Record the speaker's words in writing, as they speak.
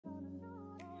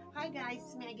Hi guys,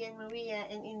 it's me again, Maria,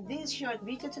 and in this short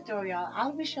video tutorial,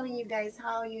 I'll be showing you guys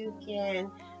how you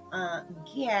can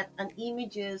get an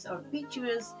images or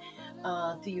pictures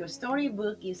to your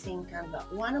storybook using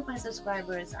Canva. One of my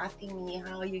subscribers asking me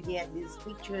how you get these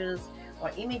pictures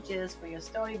or images for your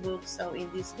storybook. So in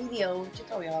this video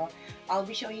tutorial, I'll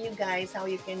be showing you guys how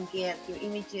you can get your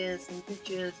images and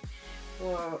pictures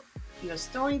for your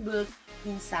storybook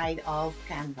inside of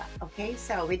Canva. Okay,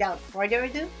 so without further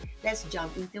ado, let's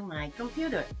jump into my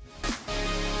computer.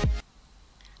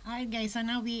 Alright guys, so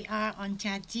now we are on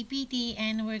ChatGPT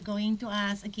and we're going to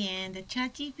ask again the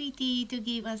ChatGPT to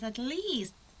give us at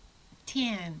least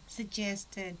 10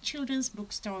 suggested children's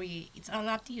book story. It's all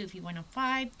up to you if you want a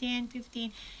 5, 10,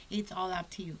 15, it's all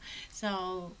up to you.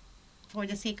 So for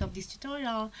the sake of this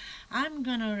tutorial, I'm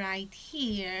gonna write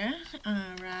here,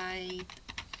 write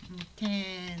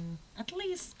 10, at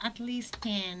least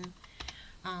 10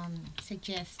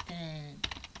 suggested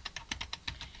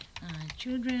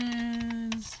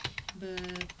children's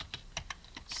book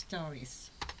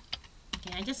stories.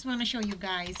 Okay, I just want to show you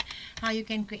guys how you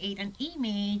can create an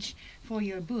image for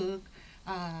your book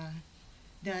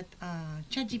that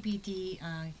ChatGPT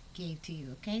gave to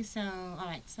you. Okay, so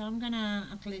alright, so I'm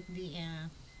gonna click the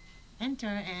enter,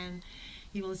 and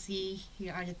you will see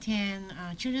here are the 10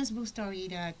 children's book story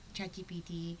that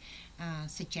ChatGPT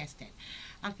suggested.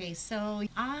 Okay, so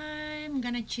I'm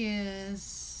gonna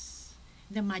choose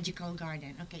the magical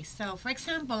garden. Okay, so for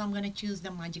example, I'm gonna choose the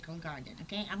magical garden.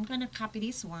 Okay, I'm gonna copy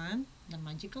this one, the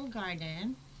magical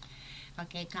garden.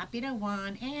 Okay, copy the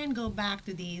one and go back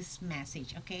to this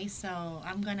message. Okay, so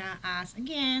I'm gonna ask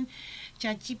again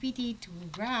ChatGPT to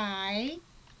write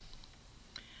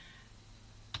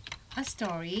a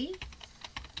story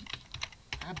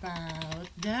about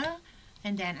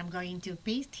and then I'm going to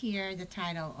paste here the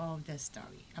title of the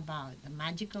story about the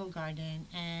magical garden.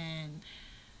 And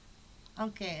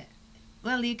okay,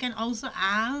 well, you can also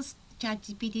ask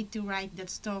ChatGPT to write that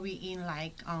story in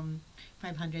like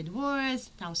 500 words,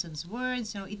 thousands words.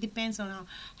 So it depends on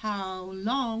how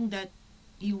long that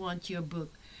you want your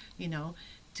book,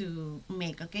 to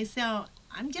make. Okay, so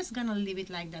I'm just gonna leave it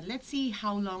like that. Let's see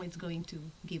how long it's going to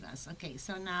give us. Okay,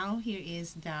 so now here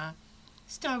is the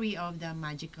story of the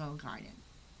magical garden.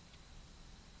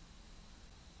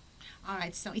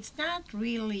 Alright, so it's not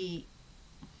really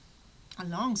a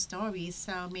long story,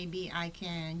 so maybe I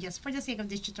can, just for the sake of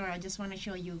this tutorial, I just want to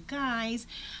show you guys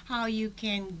how you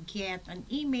can get an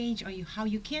image, or how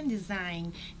you can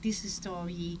design this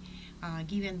story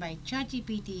given by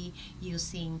ChatGPT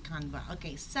using Canva.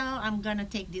 Okay, so I'm gonna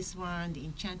take this one, the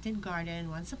enchanted garden,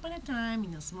 once upon a time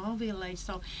in a small village.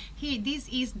 So here, this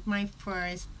is my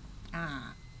first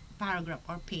paragraph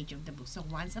or page of the book. So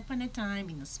once upon a time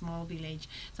in a small village.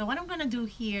 So what I'm gonna do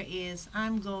here is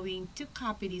I'm going to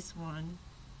copy this one,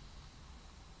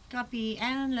 copy,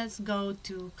 and let's go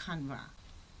to Canva.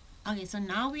 Okay, so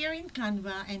now we are in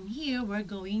Canva, and here we're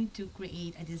going to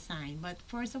create a design. But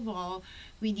first of all,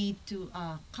 we need to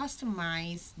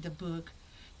customize the book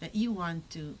that you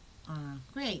want to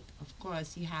create. Of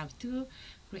course, you have to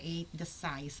create the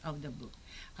size of the book.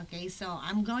 Okay, so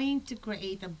I'm going to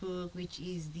create a book which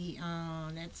is the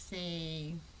let's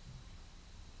say,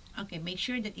 okay, make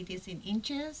sure that it is in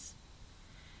inches.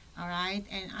 All right,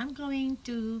 and I'm going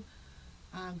to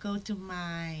go to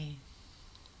my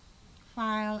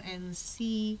file and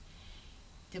see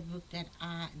the book that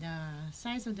the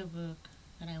size of the book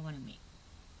that I want to make.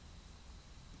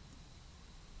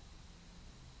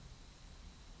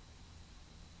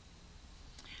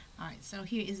 Alright, so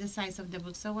here is the size of the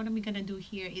book. So what are we gonna do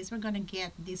here is we're gonna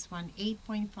get this one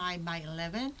 8.5 by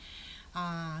 11.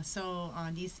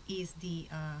 This is the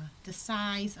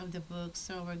size of the book.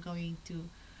 So we're going to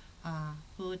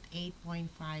put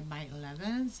 8.5 by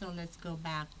 11. So let's go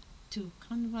back to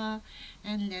Canva,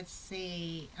 and let's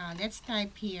say let's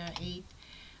type here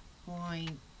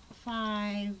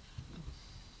 8.5.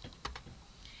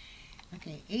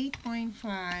 Okay,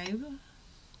 8.5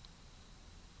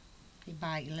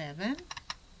 by 11,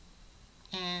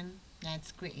 and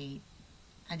let's create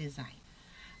a design.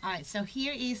 Alright, so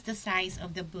here is the size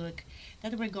of the book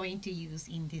that we're going to use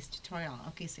in this tutorial.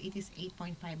 Okay, so it is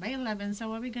 8.5 by 11. So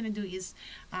what we're gonna do is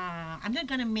I'm not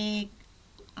gonna make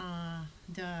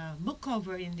the book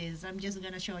cover in this. I'm just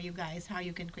gonna show you guys how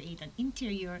you can create an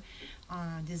interior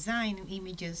design and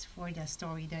images for the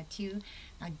story that you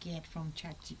get from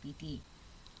ChatGPT.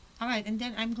 Alright, and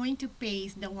then I'm going to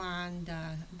paste the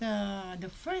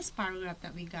first paragraph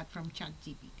that we got from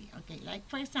ChatGPT. Okay, like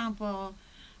for example,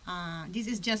 this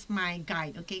is just my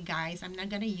guide. Okay, guys, I'm not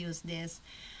gonna use this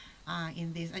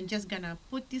in this. I'm just gonna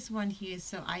put this one here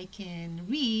so I can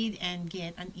read and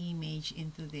get an image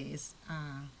into this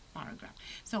paragraph.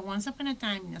 So once upon a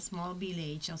time in a small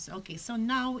village. Okay, so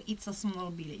now it's a small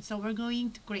village. So we're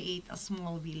going to create a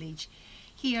small village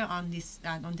here on this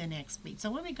on the next page.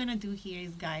 So what we're gonna do here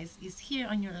is, guys, is here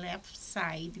on your left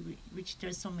side, which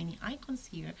there's so many icons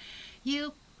here,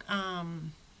 you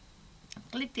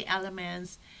click the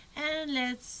elements and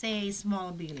let's say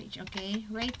small village. Okay,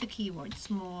 write the keyword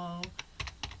small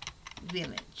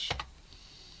village.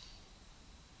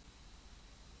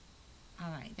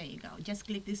 All right, there you go. Just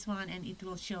click this one and it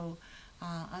will show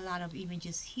a lot of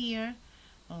images here,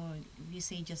 or if you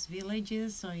say just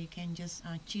villages, so you can just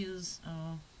choose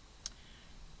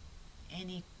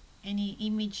any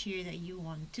image here that you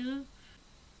want to.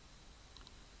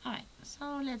 All right,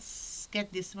 so let's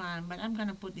get this one, but I'm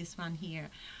gonna put this one here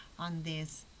on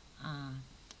this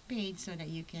page so that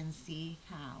you can see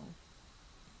how.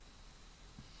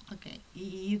 Okay,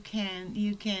 you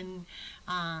can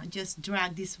just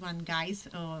drag this one, guys,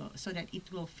 so that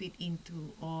it will fit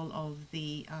into all of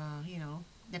the you know,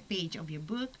 the page of your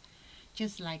book,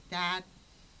 just like that.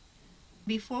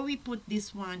 Before we put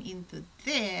this one into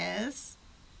this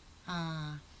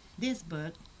this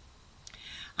book,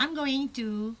 I'm going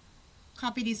to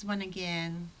copy this one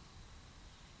again,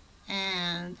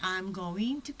 and I'm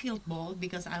going to clipboard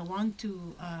because I want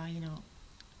to you know,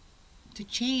 to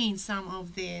change some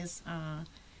of these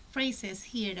phrases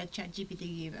here that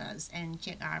ChatGPT gave us and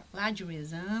check our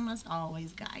plagiarism as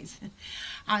always, guys.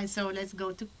 Alright, so let's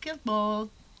go to clipboard,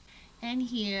 and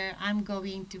here I'm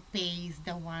going to paste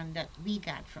the one that we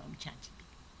got from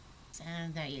ChatGPT,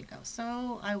 and there you go.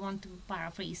 So I want to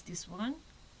paraphrase this one.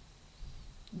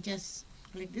 Just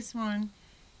click this one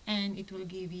and it will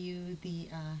give you the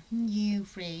new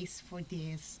phrase for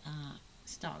this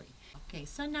story. Okay,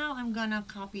 so now I'm gonna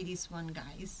copy this one,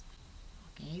 guys.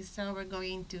 Okay, so we're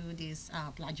going to this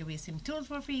plagiarism tool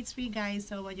for free. It's free, guys.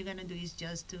 So what you're gonna do is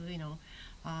just to, you know,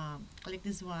 click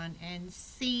this one and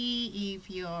see if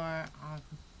your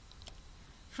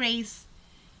phrase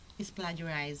is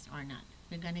plagiarized or not.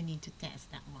 We're gonna need to test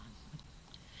that one.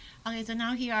 Okay, so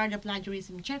now here are the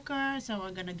plagiarism checker. So what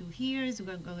we're gonna do here is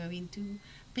we're going to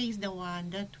paste the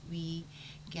one that we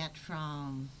get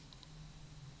from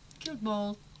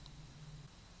clipboard.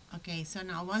 Okay, so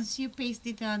now once you paste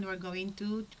it on, we're going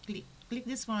to click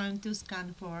this one to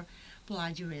scan for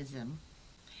plagiarism.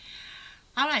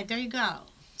 All right, there you go.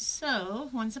 So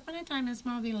once upon a time in a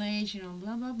small village, you know,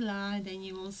 blah blah blah, then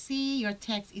you will see your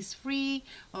text is free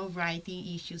of writing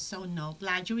issues, so no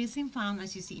plagiarism found.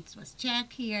 As you see, it was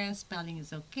checked here. Spelling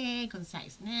is okay,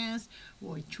 conciseness,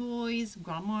 word choice,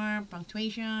 grammar,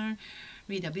 punctuation,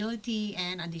 readability,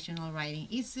 and additional writing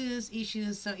issues.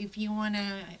 So if you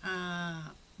wanna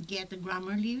get the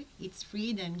Grammarly, it's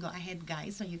free, then go ahead,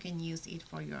 guys, so you can use it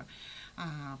for your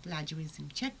plagiarism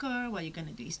checker. What you're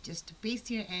gonna do is just to paste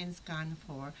here and scan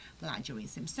for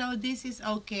plagiarism. So this is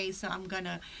okay, so I'm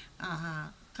gonna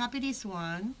copy this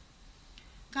one,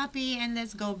 copy, and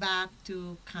let's go back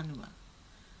to Canva.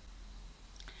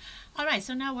 Alright,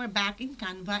 so now we're back in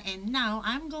Canva, and now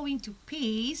I'm going to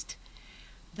paste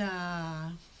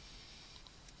the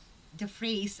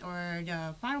phrase or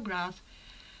the paragraph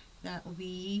that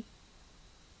we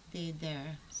did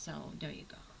there. So there you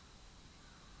go.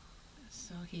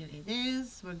 So here it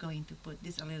is. We're going to put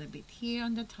this a little bit here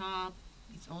on the top.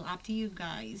 It's all up to you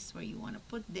guys where you want to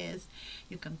put this.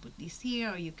 You can put this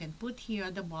here or you can put here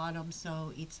at the bottom,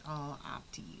 so it's all up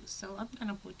to you. So I'm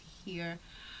gonna put here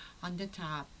on the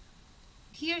top.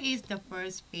 Here is the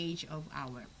first page of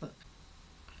our book.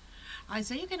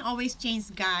 So you can always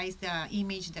change, guys, the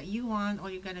image that you want. All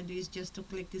you're gonna do is just to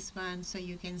click this one so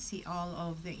you can see all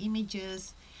of the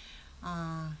images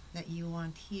that you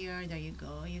want here. There you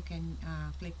go. You can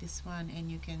click this one and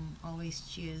you can always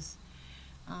choose.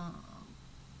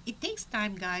 It takes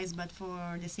time, guys, but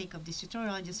for the sake of this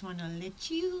tutorial, I just want to let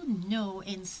you know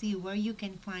and see where you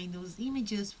can find those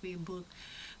images for your book,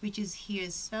 which is here.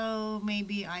 So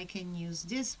maybe I can use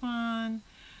this one,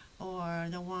 or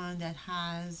the one that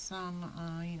has some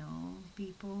you know,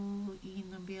 people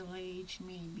in a village,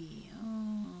 maybe.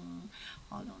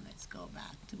 Hold on, let's go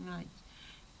back to my,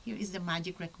 here is the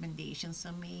magic recommendation.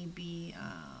 So maybe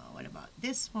what about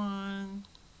this one?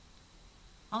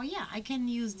 Oh yeah, I can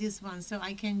use this one, so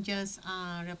I can just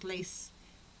replace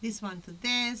this one to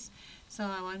this. So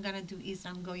what I'm gonna do is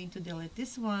I'm going to delete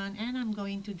this one and I'm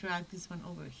going to drag this one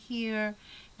over here,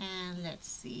 and let's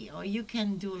see. Or you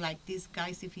can do like this,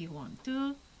 guys, if you want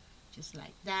to, just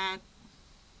like that.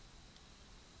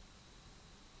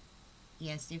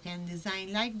 Yes, you can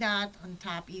design like that. On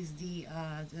top is the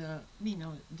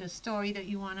story that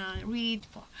you wanna read.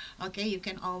 Okay, you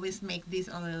can always make this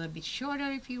a little bit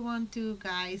shorter if you want to,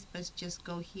 guys. But just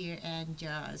go here and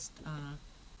just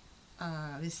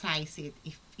resize it.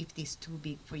 If it is too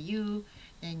big for you,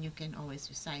 then you can always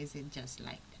resize it just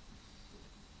like that.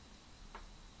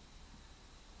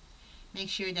 Make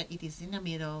sure that it is in the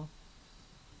middle.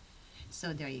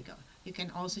 So there you go. You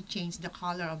can also change the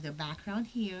color of the background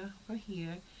here or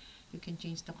here. You can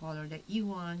change the color that you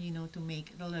want, to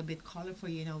make it a little bit colorful.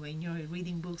 When you're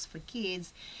reading books for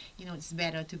kids, it's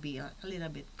better to be a little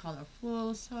bit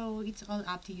colorful. So it's all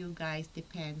up to you guys.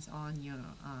 Depends on your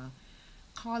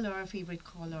color, favorite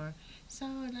color. So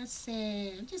let's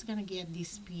say I'm just gonna get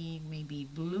this pink, maybe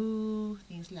blue,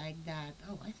 things like that.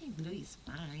 Oh, I think blue is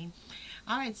fine.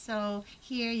 All right, so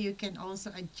here you can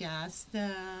also adjust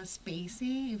the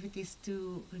spacing. If it is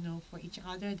too, for each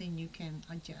other, then you can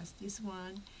adjust this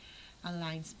one,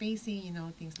 align spacing,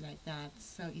 things like that.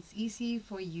 So it's easy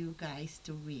for you guys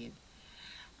to read.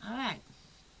 All right.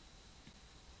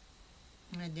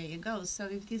 And there you go. So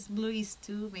if this blue is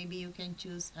too, maybe you can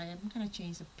choose, I'm gonna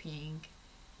change the pink.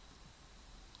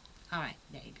 All right,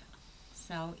 there you go.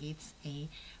 So it's a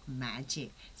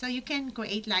magic. So you can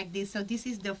create like this. So this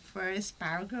is the first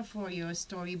paragraph for your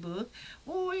storybook,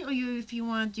 or if you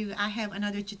want to, I have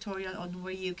another tutorial on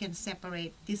where you can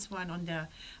separate this one on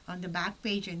the back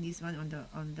page and this one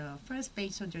on the first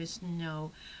page, so there's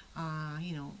no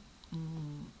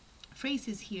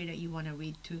phrases here that you want to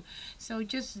read to. So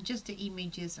just the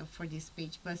images for this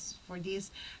page. But for this,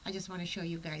 I just want to show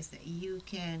you guys that you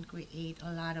can create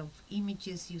a lot of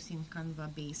images using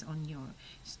Canva based on your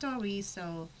story.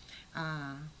 So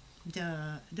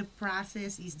the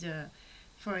process is,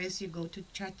 first you go to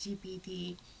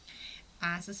ChatGPT,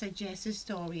 ask a suggested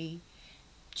story,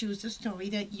 choose the story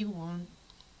that you want,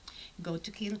 go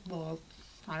to Killbolt,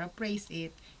 paraphrase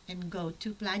it, and go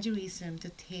to plagiarism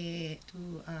to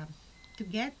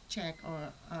get check,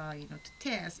 or to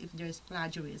test if there's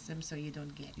plagiarism, so you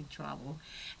don't get in trouble.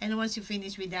 And once you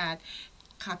finish with that,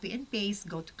 copy and paste,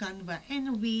 go to Canva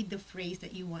and read the phrase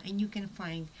that you want, and you can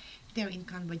find there in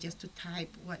Canva just to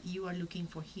type what you are looking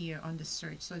for here on the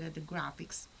search, so that the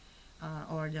graphics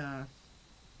or the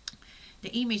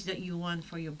image that you want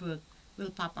for your book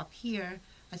will pop up here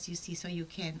as you see, so you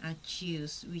can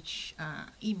choose which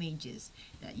images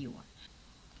that you want.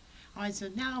 Alright, so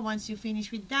now once you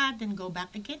finish with that, then go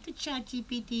back again to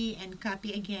ChatGPT and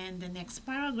copy again the next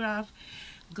paragraph,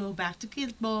 go back to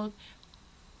Killbolt,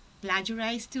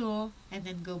 plagiarize tool, and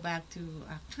then go back to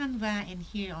Canva, and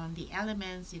here on the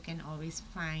elements you can always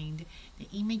find the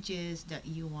images that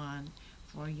you want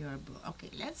for your book. Okay,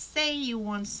 let's say you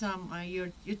want some,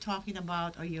 you're talking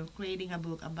about, or you're creating a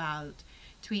book about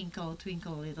twinkle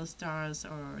twinkle little stars,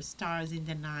 or stars in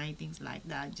the night, things like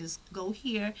that. Just go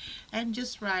here and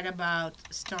just write about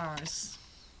stars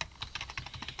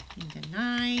in the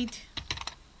night.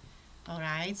 All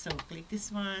right, so click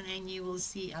this one and you will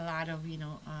see a lot of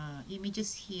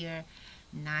images here.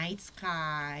 Night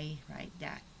sky, right?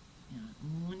 That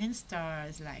moon and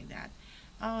stars, like that.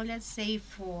 Oh, let's say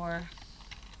for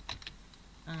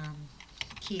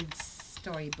kids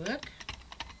storybook.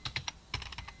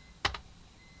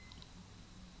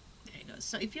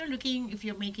 So if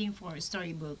you're making for a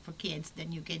storybook for kids,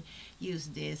 then you can use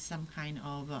this, some kind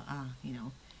of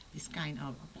this kind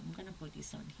of, I'm gonna put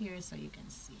this on here so you can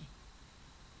see.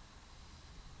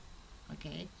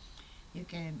 Okay, you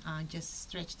can just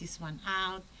stretch this one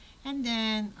out, and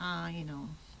then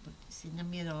put this in the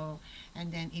middle,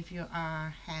 and then if you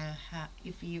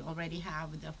if you already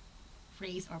have the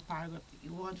phrase or paragraph that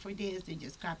you want for this, then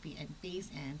just copy and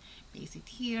paste it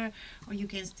here, or you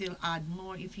can still add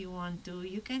more if you want to.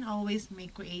 You can always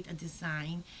create a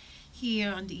design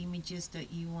here on the images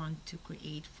that you want to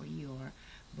create for your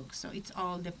book. So it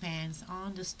all depends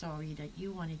on the story that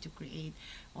you wanted to create.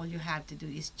 All you have to do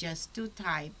is just to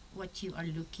type what you are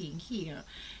looking here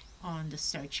on the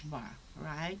search bar,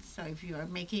 right? So if you are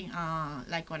making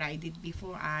like what I did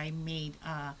before, I made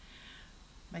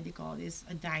what do you call this,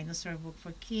 a dinosaur book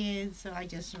for kids. So I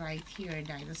just write here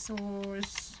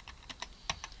dinosaurs,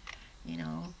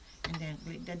 and then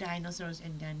click the dinosaurs,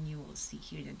 and then you will see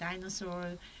here the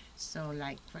dinosaur. So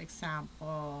like for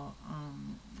example,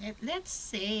 let's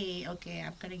say, okay,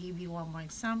 I'm gonna give you one more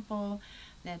example.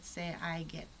 Let's say I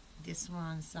get this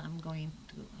one, so I'm going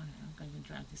to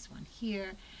drag this one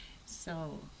here.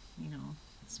 So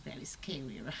it's very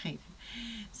scary, right?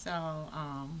 So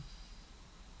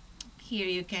here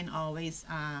you can always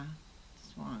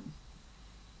this one,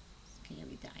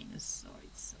 scary dinosaur,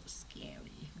 it's so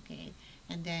scary. Okay,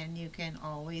 and And then you can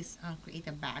always create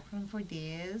a background for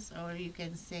this, or you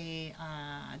can say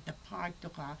the part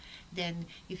to then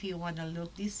if you want to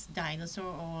look this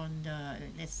dinosaur on the,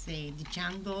 let's say, the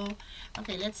jungle.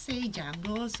 Okay, let's say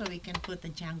jungle, so we can put the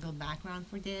jungle background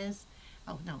for this.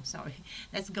 Oh no, sorry.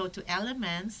 Let's go to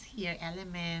elements here,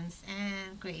 elements,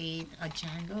 and create a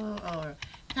jungle, or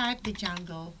type the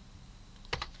jungle.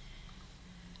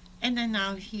 And then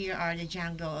now here are the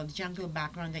jungle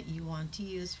background that you want to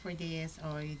use for this,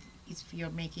 or if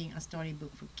you're making a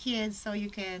storybook for kids, so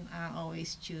you can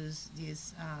always choose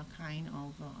this kind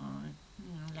of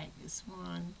like this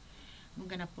one. I'm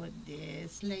gonna put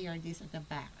this, layer this at the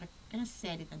back. I'm gonna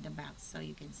set it at the back so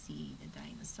you can see the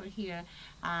dinosaur here.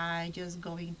 I just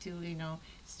going to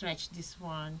stretch this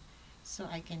one so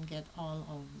I can get all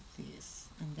of this,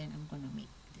 and then I'm gonna make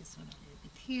this one a little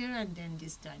bit here, and then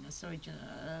this dinosaur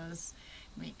just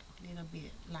make a little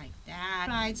bit like that.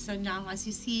 Right, so now as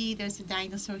you see, there's a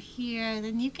dinosaur here.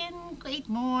 Then you can create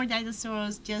more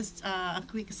dinosaurs. Just a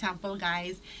quick sample,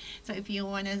 guys. So if you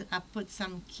want to put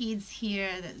some kids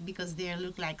here because they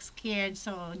look like scared,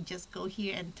 so just go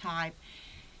here and type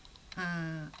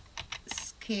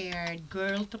scared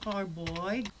girl or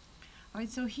boy. Alright,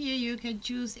 so here you can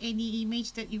choose any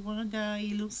image that you want.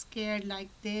 You look scared like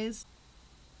this.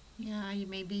 Yeah,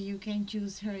 maybe you can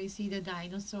choose her. You see the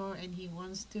dinosaur and he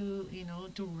wants to,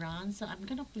 to run. So I'm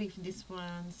gonna flip this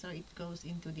one so it goes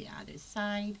into the other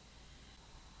side.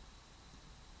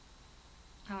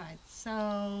 Alright, so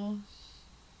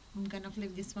I'm gonna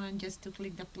flip this one just to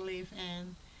click the flip,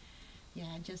 and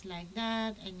yeah, just like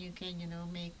that. And you can,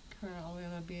 make her a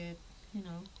little bit,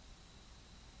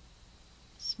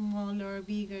 smaller,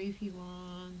 bigger if you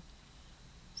want.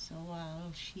 So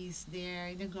while she's there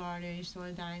in the garden, she saw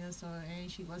a dinosaur and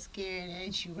she was scared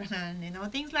and she ran,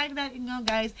 things like that,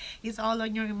 guys. It's all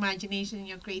on your imagination,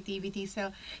 your creativity.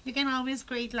 So you can always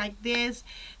create like this.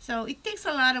 So it takes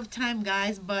a lot of time,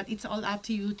 guys, but it's all up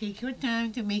to you. Take your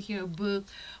time to make your book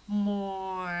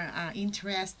more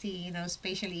interesting,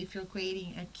 especially if you're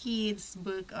creating a kid's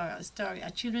book or a story,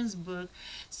 a children's book.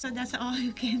 So that's all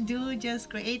you can do. Just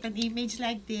create an image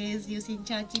like this using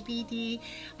ChatGPT,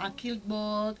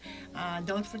 Killbolt.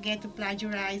 Don't forget to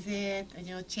plagiarize it.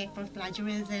 Check for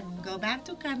plagiarism. Go back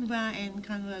to Canva, and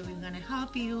Canva will gonna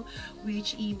help you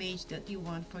which image that you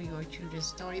want for your children's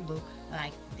storybook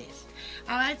like this.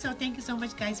 Alright, so thank you so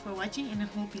much, guys, for watching, and I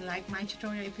hope you like my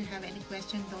tutorial. If you have any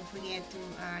questions, don't forget to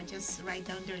just write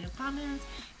down there your comments,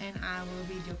 and I will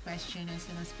read your question as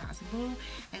soon as possible.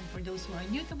 And for those who are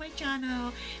new to my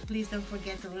channel, please don't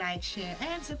forget to like, share,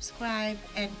 and subscribe,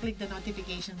 and click the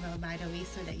notification bell, by the way,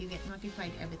 so that you get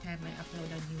notified every time I upload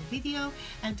a new video.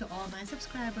 And to all my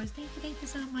subscribers, thank you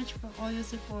so much for all your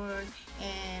support,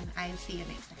 and I'll see you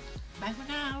next time. Bye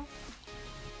for now.